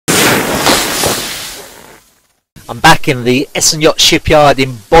I'm back in the Yacht shipyard in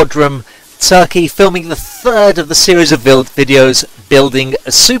Bodrum, Turkey, filming the third of the series of videos building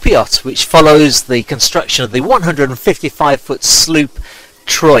a super yacht, which follows the construction of the 155-foot sloop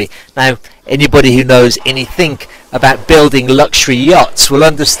Troy. Now, anybody who knows anything about building luxury yachts will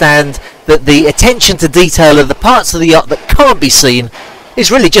understand that the attention to detail of the parts of the yacht that can't be seen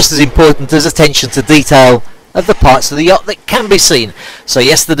is really just as important as attention to detail of the parts of the yacht that can be seen. So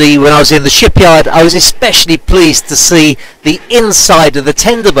yesterday when I was in the shipyard, I was especially pleased to see the inside of the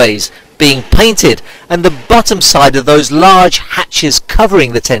tender bays being painted and the bottom side of those large hatches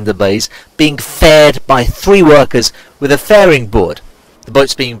covering the tender bays being faired by 3 workers with a fairing board. The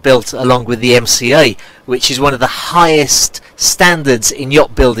boat's being built along with the MCA, which is one of the highest standards in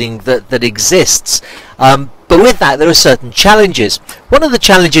yacht building that exists. But with that, there are certain challenges. One of the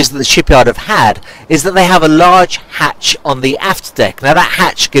challenges that the shipyard have had is that they have a large hatch on the aft deck. Now, that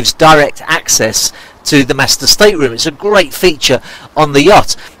hatch gives direct access to the master stateroom. It's a great feature on the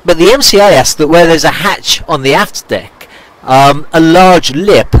yacht. But the MCA asked that where there's a hatch on the aft deck, a large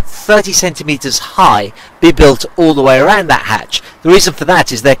lip 30 centimeters high be built all the way around that hatch. The reason for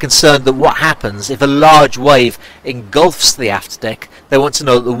that is they're concerned that what happens if a large wave engulfs the aft deck. They want to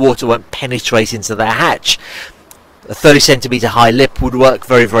know that the water won't penetrate into their hatch. A 30 centimeter high lip would work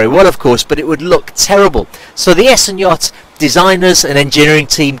very, very well, of course, but it would look terrible. So the Yacht designers and engineering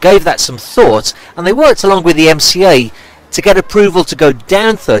team gave that some thought, and they worked along with the MCA to get approval to go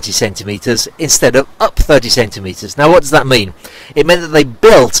down 30 centimeters instead of up 30 centimeters. Now, what does that mean? It meant that they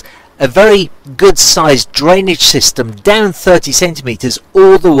built a very good sized drainage system down 30 centimeters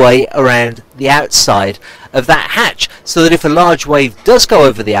all the way around the outside of that hatch, so that if a large wave does go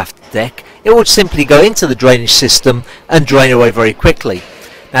over the aft deck, it would simply go into the drainage system and drain away very quickly.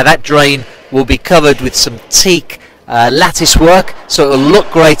 Now, that drain will be covered with some teak lattice work, so it will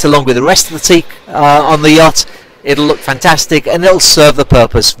look great along with the rest of the teak on the yacht. It'll look fantastic and it'll serve the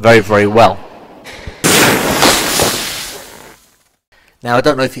purpose very, very well. Now, I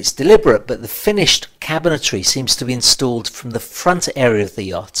don't know if it's deliberate, but the finished cabinetry seems to be installed from the front area of the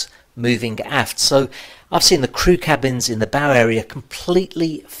yacht moving aft. So I've seen the crew cabins in the bow area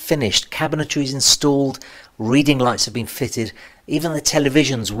completely finished. Cabinetry is installed, reading lights have been fitted, even the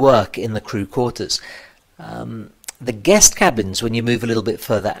televisions work in the crew quarters. The guest cabins, when you move a little bit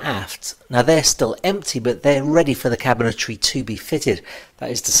further aft, now they're still empty, but they're ready for the cabinetry to be fitted. That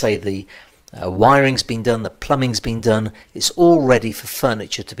is to say, the wiring's been done, the plumbing's been done, it's all ready for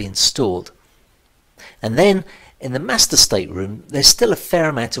furniture to be installed. And then in the master stateroom, there's still a fair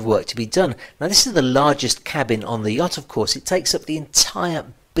amount of work to be done. Now, this is the largest cabin on the yacht, of course. It takes up the entire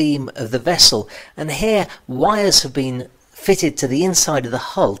beam of the vessel, and here wires have been fitted to the inside of the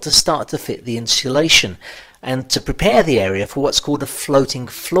hull to start to fit the insulation and to prepare the area for what's called a floating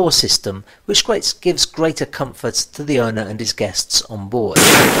floor system, which gives greater comfort to the owner and his guests on board.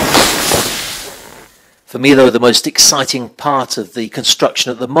 For me, though, the most exciting part of the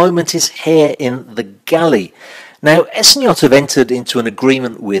construction at the moment is here in the galley. Now, Yacht have entered into an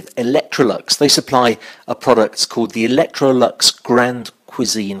agreement with Electrolux. They supply a product called the Electrolux Grand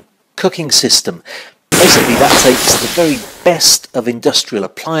Cuisine cooking system. Basically, that takes the very best of industrial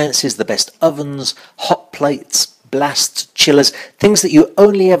appliances, the best ovens, hot plates, blast chillers, things that you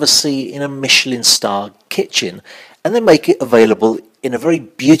only ever see in a Michelin-star kitchen, and they make it available in a very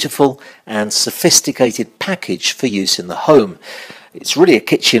beautiful and sophisticated package for use in the home. It's really a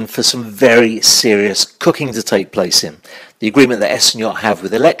kitchen for some very serious cooking to take place in. The agreement that Yacht have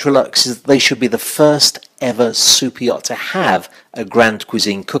with Electrolux is that they should be the first ever super yacht to have a Grand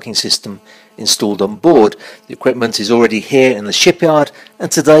Cuisine cooking system installed on board. The equipment is already here in the shipyard,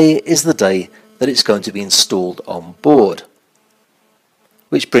 and today is the day that it's going to be installed on board.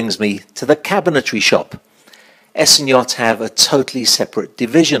 Which brings me to the cabinetry shop. Yacht have a totally separate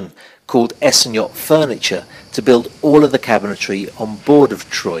division called Yacht Furniture to build all of the cabinetry on board of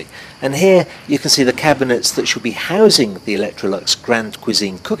Troy. And here you can see the cabinets that should be housing the Electrolux Grand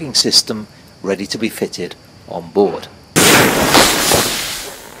Cuisine cooking system ready to be fitted on board.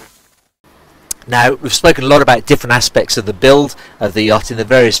 Now, we've spoken a lot about different aspects of the build of the yacht in the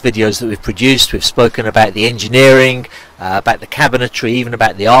various videos that we've produced. We've spoken about the engineering, about the cabinetry, even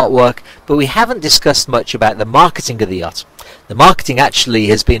about the artwork, but we haven't discussed much about the marketing of the yacht. The marketing actually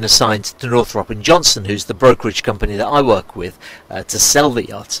has been assigned to Northrop & Johnson, who's the brokerage company that I work with, to sell the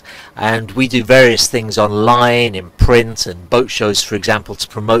yacht. And we do various things online, in print, and boat shows, for example, to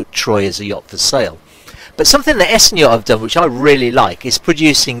promote Troy as a yacht for sale. But something that Yacht have done, which I really like, is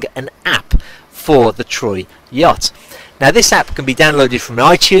producing an app for the Troy yacht. Now, this app can be downloaded from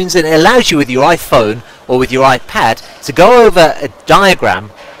iTunes, and it allows you with your iPhone or with your iPad to go over a diagram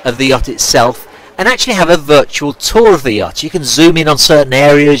of the yacht itself and actually have a virtual tour of the yacht. You can zoom in on certain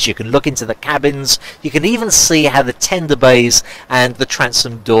areas, you can look into the cabins, you can even see how the tender bays and the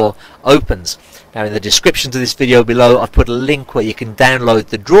transom door opens. Now in the description to this video below I've put a link where you can download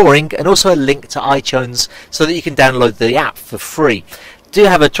the drawing and also a link to iTunes so that you can download the app for free. Do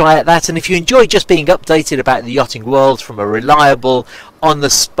have a try at that, and if you enjoy just being updated about the yachting world from a reliable, on the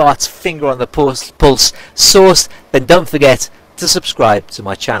spot, finger on the pulse source, then don't forget to subscribe to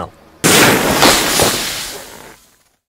my channel.